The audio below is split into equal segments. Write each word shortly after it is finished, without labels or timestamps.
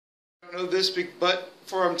I don't know this, but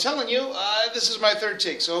for I'm telling you, this is my third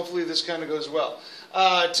take, so hopefully this kind of goes well.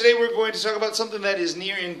 Today we're going to talk about something that is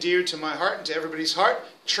near and dear to my heart and to everybody's heart: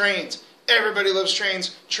 trains. Everybody loves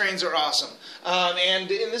trains. Trains are awesome.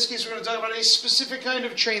 And in this case, we're going to talk about a specific kind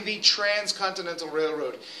of train, the Transcontinental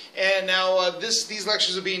Railroad. And now these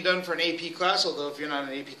lectures are being done for an AP class, although if you're not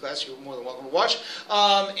in an AP class, you're more than welcome to watch.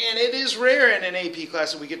 And it is rare in an AP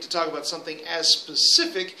class that we get to talk about something as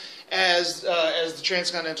specific as the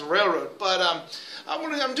Transcontinental Railroad. But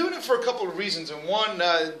I'm doing it for a couple of reasons. And one,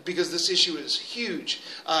 because this issue is huge,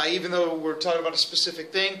 even though we're talking about a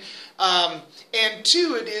specific thing. And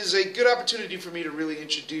two, it is a good opportunity for me to really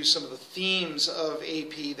introduce some of the themes of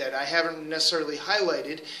AP that I haven't necessarily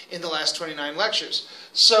highlighted in the last 29 lectures.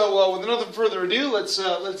 So with no further ado,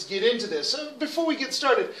 let's get into this. Before we get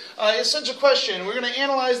started, essential question. We're going to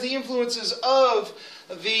analyze the influences of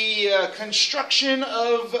the construction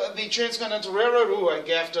of the Transcontinental Railroad. Ooh, I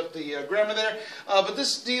gaffed up the grammar there. But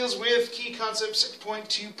this deals with key concept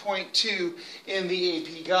 6.2.2 in the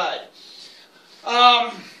AP guide.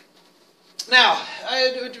 Now,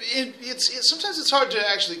 sometimes it's hard to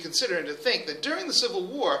actually consider and to think that during the Civil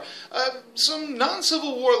War, some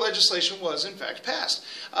non-Civil War legislation was in fact passed.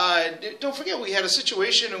 Don't forget, we had a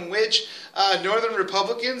situation in which Northern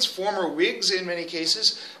Republicans, former Whigs in many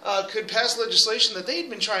cases, could pass legislation that they'd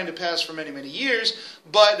been trying to pass for many, many years,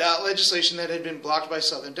 but legislation that had been blocked by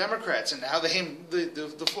Southern Democrats. And now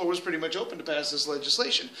the floor was pretty much open to pass this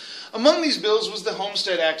legislation. Among these bills was the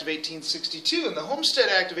Homestead Act of 1862, and the Homestead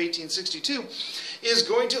Act of 1862 is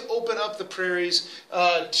going to open up the prairies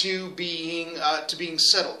to being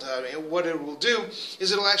settled. What it will do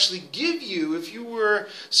is it'll actually give you, if you were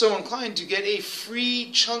so inclined, to get a free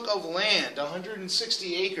chunk of land,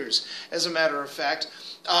 160 acres, as a matter of fact.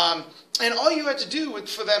 And all you had to do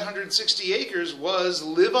for that 160 acres was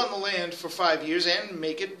live on the land for 5 years and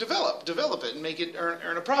make it develop it, and make it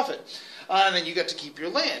earn a profit. And then you got to keep your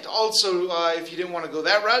land. Also, if you didn't want to go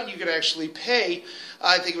that route, you could actually pay,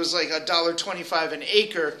 I think it was like $1.25 an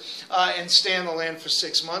acre, and stay on the land for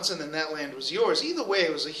 6 months, and then that land was yours. Either way,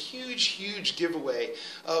 it was a huge, huge giveaway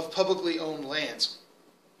of publicly owned lands.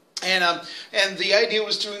 And the idea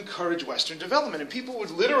was to encourage Western development, and people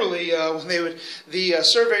would literally, the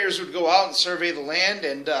surveyors would go out and survey the land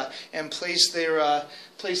and place their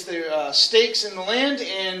stakes in the land,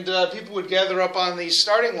 and people would gather up on these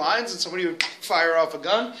starting lines, and somebody would fire off a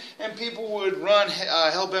gun, and people would run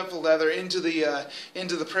hell-bent for leather into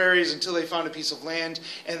the prairies until they found a piece of land,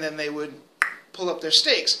 and then they would pull up their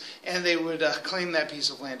stakes, and they would claim that piece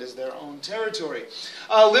of land as their own territory.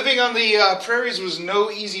 Living on the prairies was no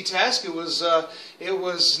easy task. It was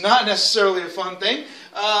not necessarily a fun thing.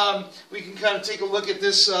 We can kind of take a look at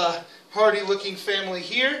this hardy-looking family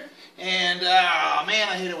here, and man,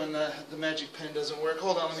 I hate it when the magic pen doesn't work.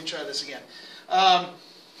 Hold on, let me try this again.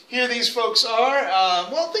 Here these folks are.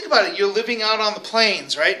 Well, think about it. You're living out on the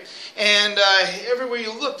plains, right? And everywhere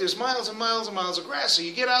you look, there's miles and miles and miles of grass. So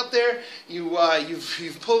you get out there,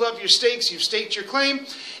 you've pulled up your stakes, you've staked your claim,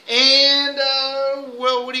 and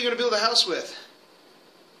well, what are you going to build a house with?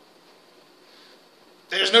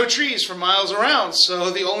 There's no trees for miles around, so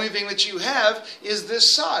the only thing that you have is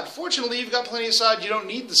this sod. Fortunately, you've got plenty of sod. You don't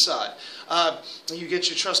need the sod. You get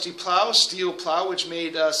your trusty plow, steel plow, which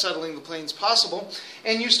made settling the plains possible,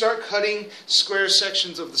 and you start cutting square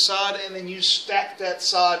sections of the sod, and then you stack that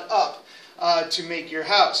sod up to make your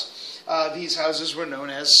house. These houses were known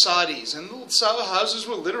as soddies, and the houses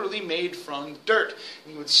were literally made from dirt.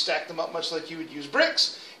 You would stack them up much like you would use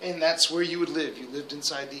bricks, and that's where you would live. You lived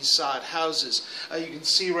inside these sod houses. You can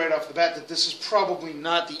see right off the bat that this is probably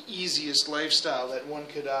not the easiest lifestyle that one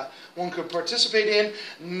could participate in.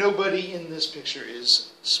 Nobody in this picture is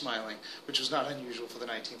smiling, which was not unusual for the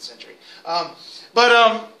 19th century. Where'd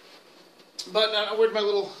my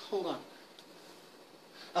little, hold on.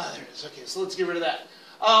 There it is. Okay, so let's get rid of that.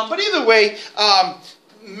 But either way,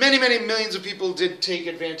 many millions of people did take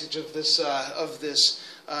advantage of this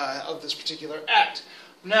particular act.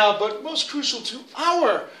 Now, but most crucial to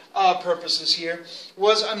our purposes here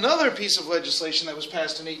was another piece of legislation that was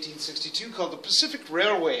passed in 1862 called the Pacific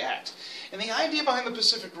Railway Act. And the idea behind the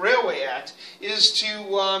Pacific Railway Act is to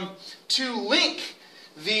link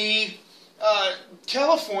the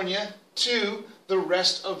California to the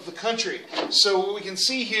rest of the country. So what we can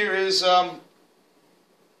see here is the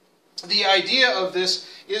idea of this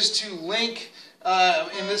is to link,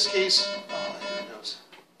 in this case, there it goes.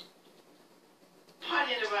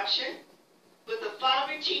 Pardon interruption. Would the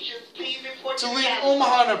following teachers please report to link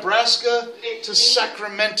Omaha, Nebraska to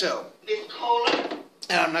Sacramento. Miss Kohler,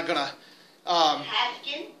 And I'm not going to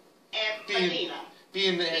Haskin, and Medina. be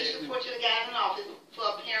in the... Please report to the guys in office for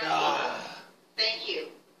apparent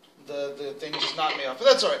off, but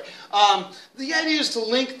that's all right. The idea is to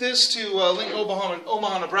link this to link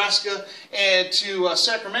Omaha, Nebraska, and to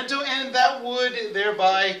Sacramento, and that would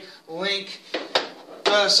thereby link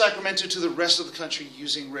Sacramento to the rest of the country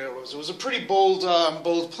using railroads. It was a pretty bold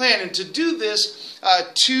plan, and to do this,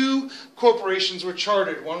 two corporations were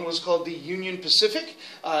chartered. One was called the Union Pacific.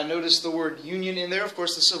 Notice the word Union in there. Of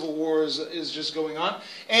course, the Civil War is just going on.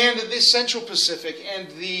 And the Central Pacific. And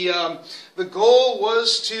the goal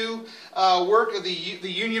was to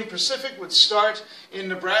the Union Pacific would start in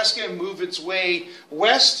Nebraska and move its way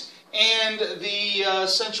west, and the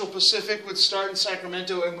Central Pacific would start in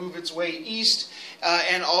Sacramento and move its way east.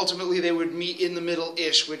 And ultimately they would meet in the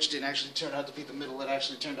middle-ish, which didn't actually turn out to be the middle. It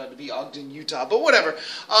actually turned out to be Ogden, Utah, but whatever.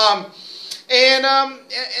 And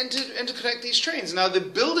to connect these trains. Now the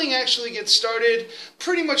building actually gets started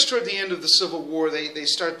pretty much toward the end of the Civil War. They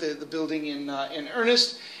start the building in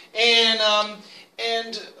earnest, and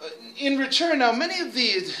in return, now many of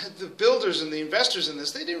the builders and the investors in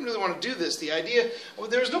this, they didn't really want to do this. The idea, well,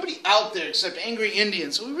 there was nobody out there except angry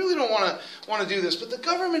Indians, so we really don't want to do this. But the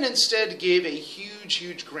government instead gave a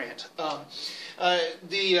huge grant.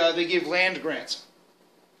 They gave land grants.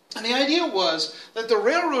 And the idea was that the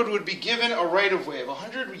railroad would be given a right-of-way of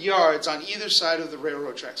 100 yards on either side of the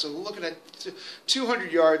railroad track. So we're looking at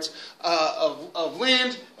 200 yards of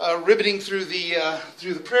land ribbiting through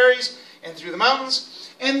the prairies and through the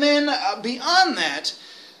mountains. And then beyond that,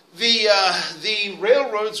 the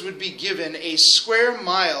railroads would be given a square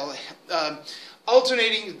mile,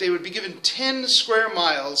 alternating. They would be given 10 square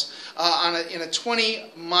miles in a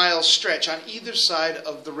 20-mile stretch on either side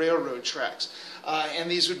of the railroad tracks.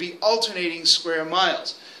 And these would be alternating square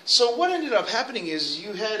miles. So what ended up happening is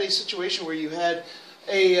you had a situation where you had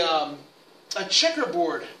a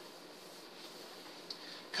checkerboard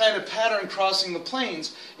kind of pattern crossing the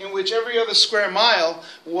plains, in which every other square mile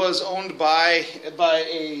was owned by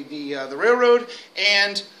the railroad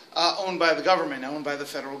and owned by the government, owned by the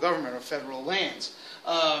federal government or federal lands.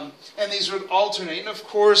 And these would alternate, and of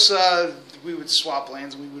course we would swap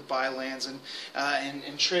lands, and we would buy lands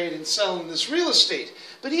and trade and sell in this real estate.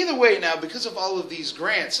 But either way, now because of all of these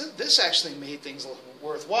grants, this actually made things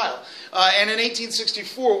worthwhile. And in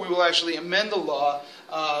 1864, we will actually amend the law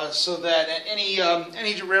so that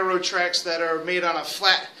any railroad tracks that are made on a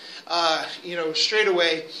flat,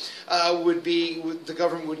 straightaway, the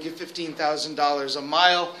government would give $15,000 a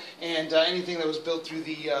mile, and anything that was built through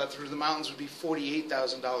the mountains would be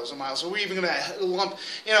 $48,000 a mile. So we're even going to lump,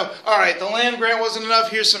 all right, the land grant wasn't enough.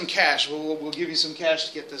 Here's some cash. We'll give you some cash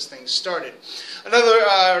to get this thing started.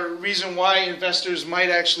 Another reason why investors might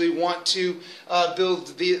actually want to build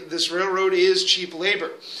this railroad is cheap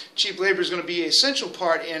labor. Cheap labor is going to be an essential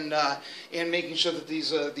part in making sure that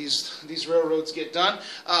these railroads get done.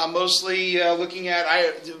 Mostly looking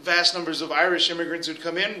at vast numbers of Irish immigrants who'd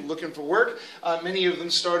come in looking for work. Many of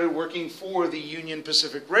them started working for the Union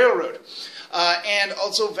Pacific Railroad. And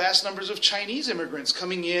also vast numbers of Chinese immigrants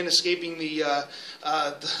coming in, escaping the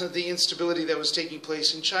instability that was taking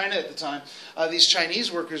place in China at the time. These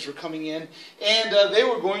Chinese workers were coming in, and they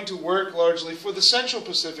were going to work largely for the Central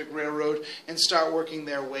Pacific Railroad and start working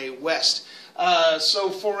their way west.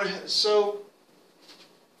 So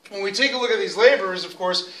when we take a look at these laborers, of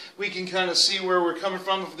course, we can kind of see where we're coming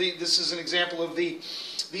from. This is an example of the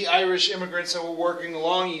Irish immigrants that were working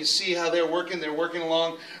along. You see how they're working. They're working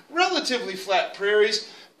along relatively flat prairies.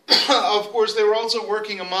 Of course, they were also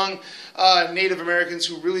working among Native Americans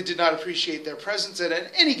who really did not appreciate their presence. And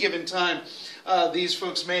at any given time, these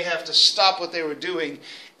folks may have to stop what they were doing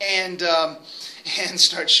and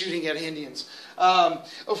start shooting at Indians.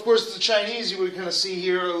 Of course, the Chinese, you would kind of see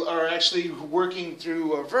here, are actually working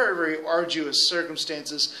through very arduous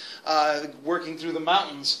circumstances, working through the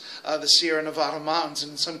mountains, the Sierra Nevada mountains.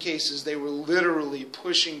 And in some cases, they were literally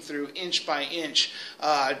pushing through inch by inch,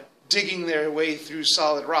 digging their way through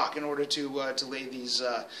solid rock in order to lay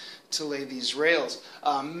these rails.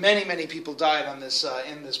 Many people died on this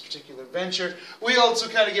in this particular venture. We also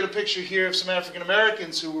kind of get a picture here of some African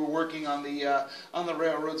Americans who were working on the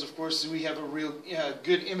railroads. Of course, we have a real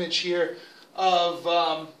good image here of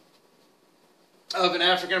an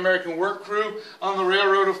African American work crew on the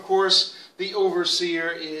railroad. Of course, the overseer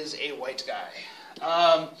is a white guy.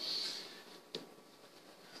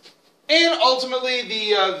 And ultimately,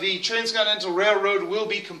 the Transcontinental Railroad will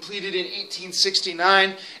be completed in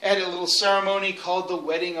 1869 at a little ceremony called the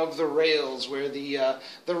Wedding of the Rails, where the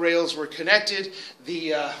rails were connected.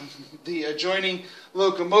 The adjoining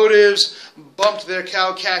locomotives bumped their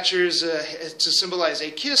cow catchers to symbolize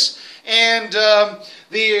a kiss, and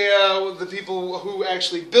the people who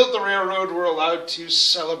actually built the railroad were allowed to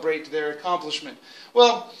celebrate their accomplishment.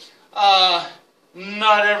 Well,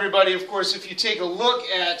 not everybody, of course, if you take a look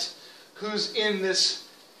at who's in this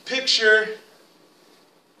picture,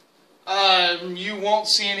 you won't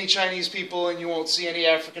see any Chinese people and you won't see any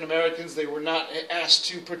African Americans. They were not asked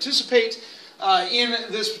to participate in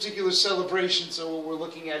this particular celebration. So what we're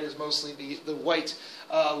looking at is mostly the white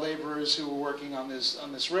laborers who were working on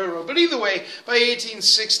this railroad. But either way, by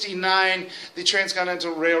 1869, the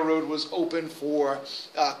Transcontinental Railroad was open for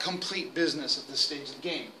complete business at this stage of the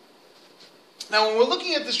game. Now, when we're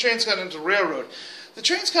looking at this Transcontinental Railroad, the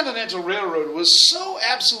Transcontinental Railroad was so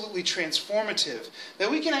absolutely transformative that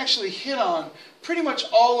we can actually hit on pretty much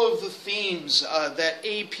all of the themes that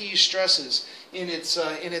AP stresses in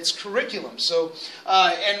its curriculum. So,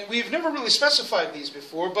 and we've never really specified these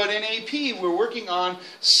before, but in AP we're working on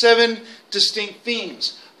 7 distinct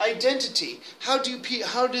themes. Identity. How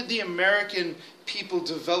did the American people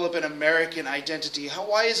develop an American identity?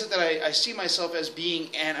 Why is it that I see myself as being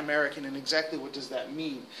an American, and exactly what does that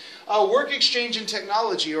mean? Work exchange and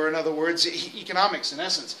technology, or in other words, economics in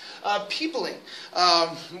essence. Peopling.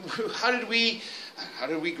 How did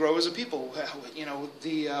we grow as a people? You know,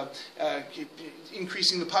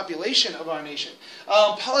 increasing the population of our nation.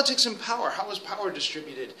 Politics and power. How is power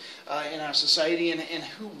distributed in our society, and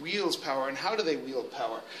who wields power, and how do they wield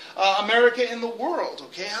power? America in the world.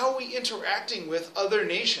 Okay, how are we interacting with other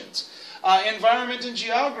nations? Environment and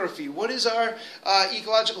geography. What is our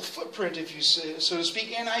ecological footprint, if you say, so to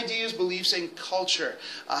speak? And ideas, beliefs, and culture.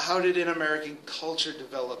 How did an American culture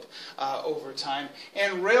develop over time?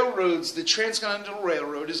 And railroads, the Transcontinental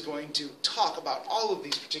Railroad is going to talk about all of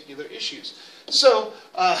these particular issues. So,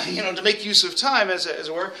 you know, to make use of time, as it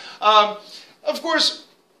were, of course,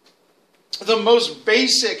 the most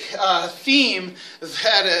basic theme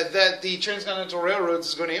that the Transcontinental Railroad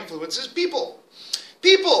is going to influence is people.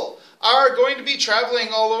 People are going to be traveling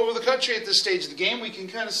all over the country at this stage of the game. We can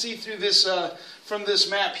kind of see through this from this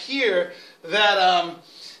map here that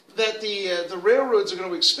the railroads are going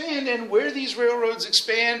to expand, and where these railroads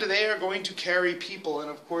expand, they are going to carry people. And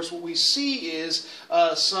of course, what we see is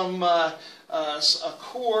a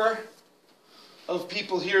core of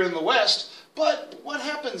people here in the West. But what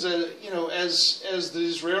happens, you know, as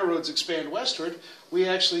these railroads expand westward, we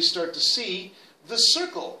actually start to see the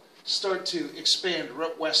circle start to expand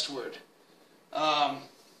westward a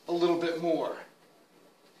little bit more,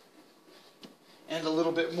 and a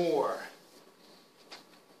little bit more,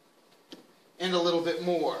 and a little bit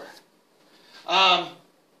more.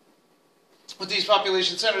 With these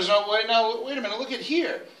population centers, now wait a minute, look at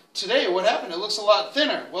here. Today, what happened? It looks a lot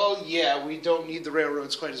thinner. Well, yeah, we don't need the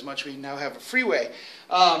railroads quite as much. We now have a freeway.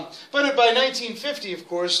 But by 1950, of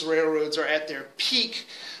course, the railroads are at their peak,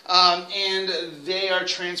 and they are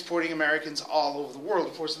transporting Americans all over the world.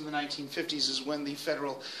 Of course, in the 1950s is when the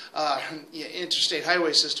federal interstate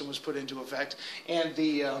highway system was put into effect, and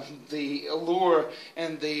the allure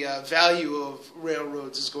and the value of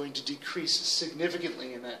railroads is going to decrease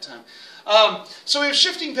significantly in that time. So we have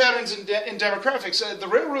shifting patterns in demographics. The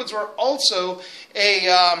railroads were also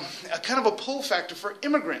a kind of a pull factor for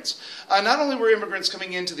immigrants. Not only were immigrants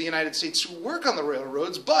coming into the United States to work on the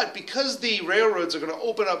railroads, but because the railroads are going to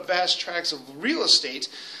open up vast tracts of real estate,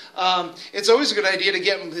 it's always a good idea to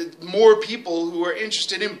get more people who are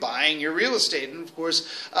interested in buying your real estate. And of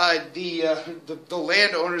course, the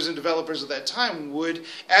landowners and developers of that time would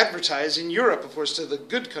advertise in Europe, of course, to the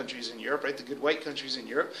good countries in Europe, right, the good white countries in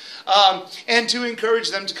Europe, and to encourage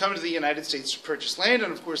them to come to the United States to purchase land.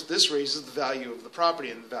 And of course, this raises the value of the property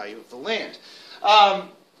and the value of the land.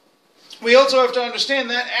 We also have to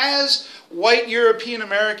understand that as white European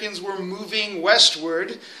Americans were moving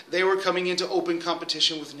westward, they were coming into open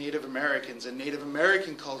competition with Native Americans. And Native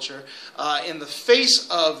American culture, in the face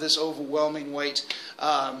of this overwhelming white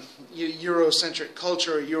Eurocentric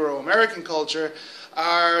culture, or Euro-American culture,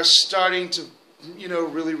 are starting to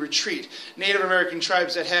really retreat. Native American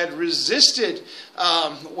tribes that had resisted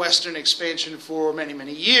Western expansion for many,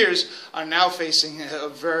 many years are now facing a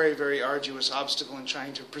very, very arduous obstacle in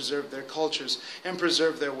trying to preserve their cultures and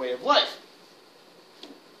preserve their way of life.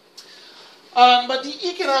 But the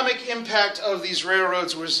economic impact of these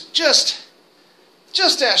railroads was just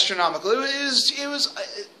astronomical. To a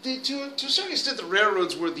certain extent, the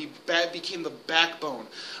railroads were became the backbone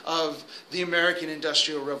of the American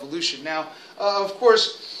Industrial Revolution. Now, of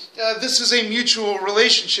course, this is a mutual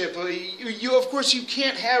relationship. Of course, you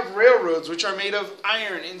can't have railroads which are made of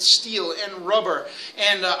iron and steel and rubber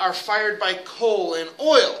and are fired by coal and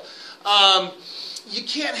oil. you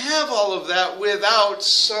can't have all of that without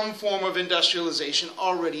some form of industrialization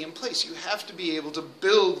already in place. You have to be able to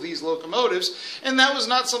build these locomotives, and that was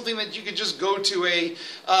not something that you could just go to a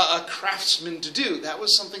craftsman to do. That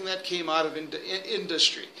was something that came out of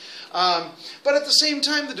industry. But at the same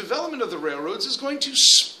time, the development of the railroads is going to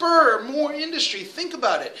spur more industry. Think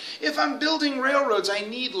about it. If I'm building railroads, I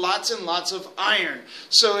need lots and lots of iron.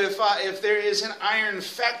 So if there is an iron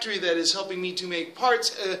factory that is helping me to make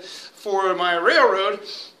parts for my railroad,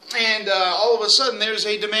 and all of a sudden there's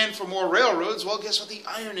a demand for more railroads, well, guess what? The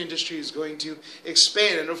iron industry is going to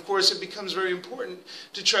expand. And of course, it becomes very important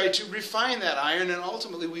to try to refine that iron, and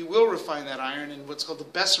ultimately we will refine that iron in what's called the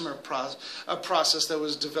Bessemer process that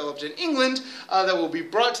was developed in England, that will be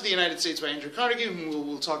brought to the United States by Andrew Carnegie, whom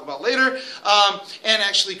we'll talk about later, and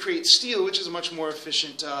actually create steel, which is a much more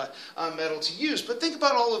efficient metal to use. But think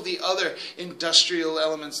about all of the other industrial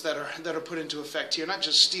elements that are put into effect here, not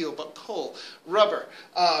just steel, but coal, rubber,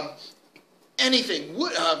 anything,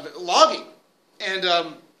 wood, logging,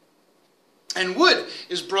 and wood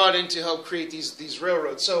is brought in to help create these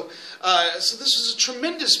railroads. So this is a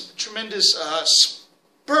tremendous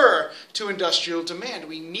spur to industrial demand.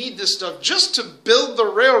 We need this stuff just to build the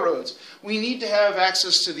railroads. We need to have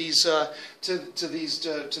access to these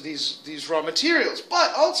these raw materials.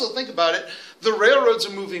 But also think about it. The railroads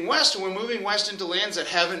are moving west, and we're moving west into lands that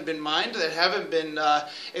haven't been mined, that haven't been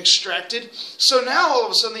extracted. So now, all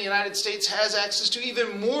of a sudden, the United States has access to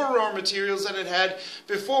even more raw materials than it had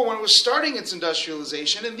before when it was starting its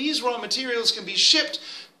industrialization. And these raw materials can be shipped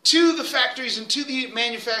to the factories and to the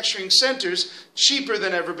manufacturing centers cheaper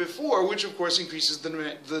than ever before, which of course increases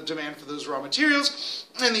the demand for those raw materials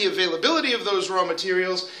and the availability of those raw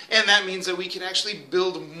materials, and that means that we can actually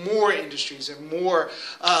build more industries and more,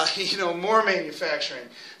 more manufacturing.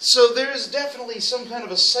 So there is definitely some kind of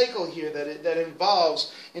a cycle here that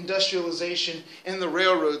involves industrialization and the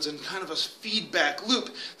railroads, and kind of a feedback loop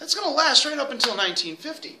that's going to last right up until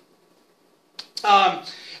 1950.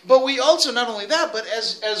 But we also, not only that, but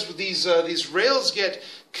as these rails get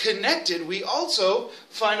connected, we also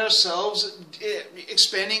find ourselves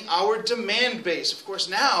expanding our demand base. Of course,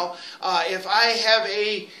 now if I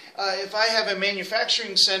have a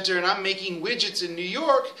manufacturing center and I'm making widgets in New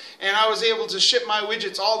York, and I was able to ship my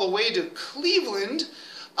widgets all the way to Cleveland,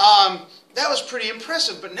 that was pretty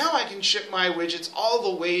impressive. But now I can ship my widgets all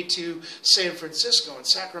the way to San Francisco and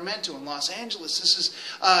Sacramento and Los Angeles.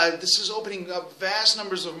 This is opening up vast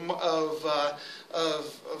numbers of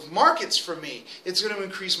markets for me. It's going to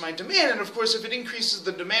increase my demand, and of course, if it increases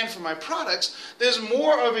the demand for my products, there's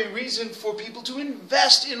more of a reason for people to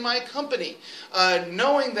invest in my company,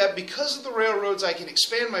 knowing that because of the railroads, I can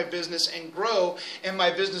expand my business and grow, and my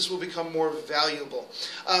business will become more valuable.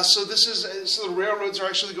 So the railroads are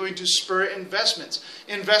actually going to spur investments.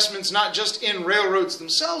 Investments not just in railroads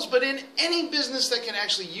themselves, but in any business that can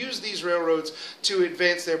actually use these railroads to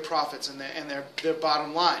advance their profits and their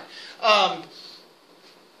bottom line.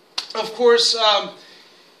 Of course,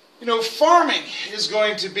 farming is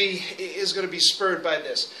going to be spurred by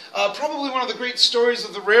this. Probably one of the great stories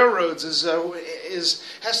of the railroads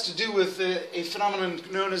has to do with a phenomenon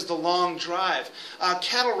known as the long drive.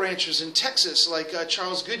 Cattle ranchers in Texas, like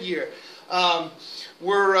Charles Goodyear,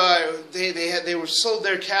 they were sold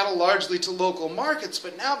their cattle largely to local markets,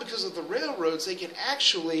 but now because of the railroads, they can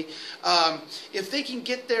actually, if they can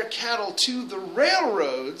get their cattle to the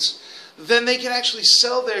railroads, then they can actually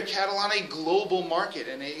sell their cattle on a global market,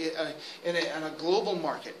 in a global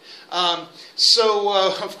market.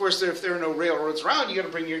 Of course, if there are no railroads around, you got to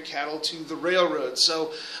bring your cattle to the railroads.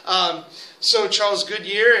 So Charles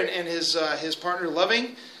Goodyear and his partner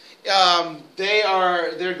Loving,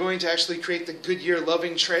 they're going to actually create the Goodyear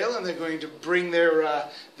Loving Trail, and they're going to bring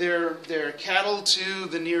their cattle to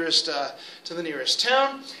the nearest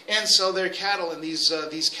town and sell their cattle. And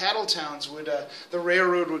these cattle towns the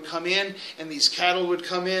railroad would come in, and these cattle would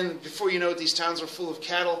come in. Before you know it, these towns are full of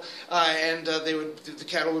cattle, and the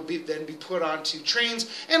cattle would then be put onto trains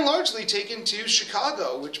and largely taken to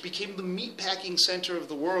Chicago, which became the meat packing center of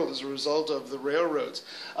the world as a result of the railroads.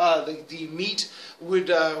 The meat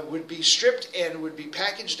would be stripped and would be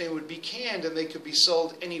packaged and would be canned, and they could be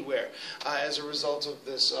sold anywhere as a result of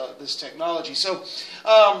this technology. So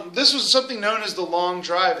this was something known as the long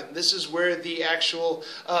drive, and this is where the actual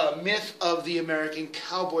myth of the American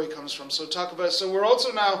cowboy comes from. So we're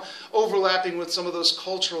also now overlapping with some of those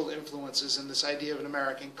cultural influences in this idea of an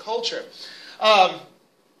American culture.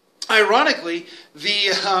 Ironically,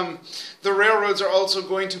 the railroads are also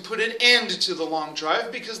going to put an end to the long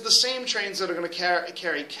drive, because the same trains that are going to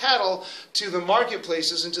carry cattle to the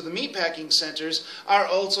marketplaces and to the meatpacking centers are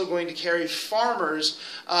also going to carry farmers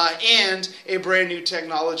and a brand new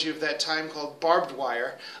technology of that time called barbed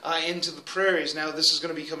wire into the prairies. Now, this is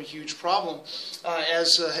going to become a huge problem.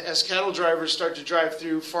 As cattle drivers start to drive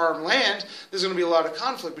through farmland, there's going to be a lot of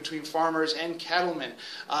conflict between farmers and cattlemen.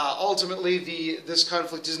 Ultimately, this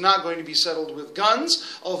conflict is not going to be settled with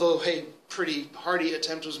guns, although a pretty hardy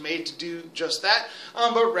attempt was made to do just that,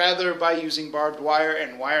 but rather by using barbed wire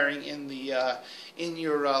and wiring in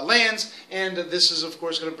your lands. And this is, of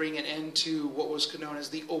course, going to bring an end to what was known as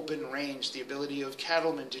the open range, the ability of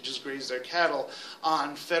cattlemen to just graze their cattle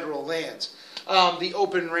on federal lands. The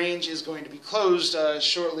open range is going to be closed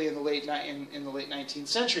shortly in the late 19th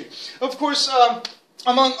century. Of course,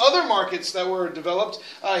 among other markets that were developed,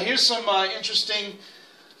 here's some interesting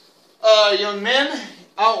young men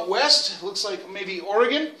out west. Looks like maybe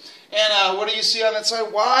Oregon. And what do you see on that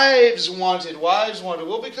side? Wives wanted. Wives wanted.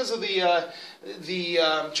 Well, because of the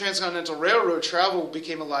Transcontinental Railroad, travel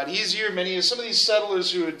became a lot easier. Some of these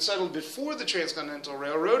settlers who had settled before the Transcontinental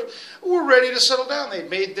Railroad were ready to settle down.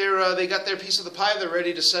 They got their piece of the pie. They're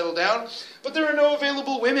ready to settle down. But there are no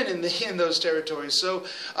available women in those territories. So,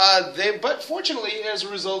 but fortunately, as a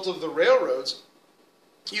result of the railroads,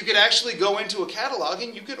 you could actually go into a catalog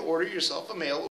and you could order yourself a male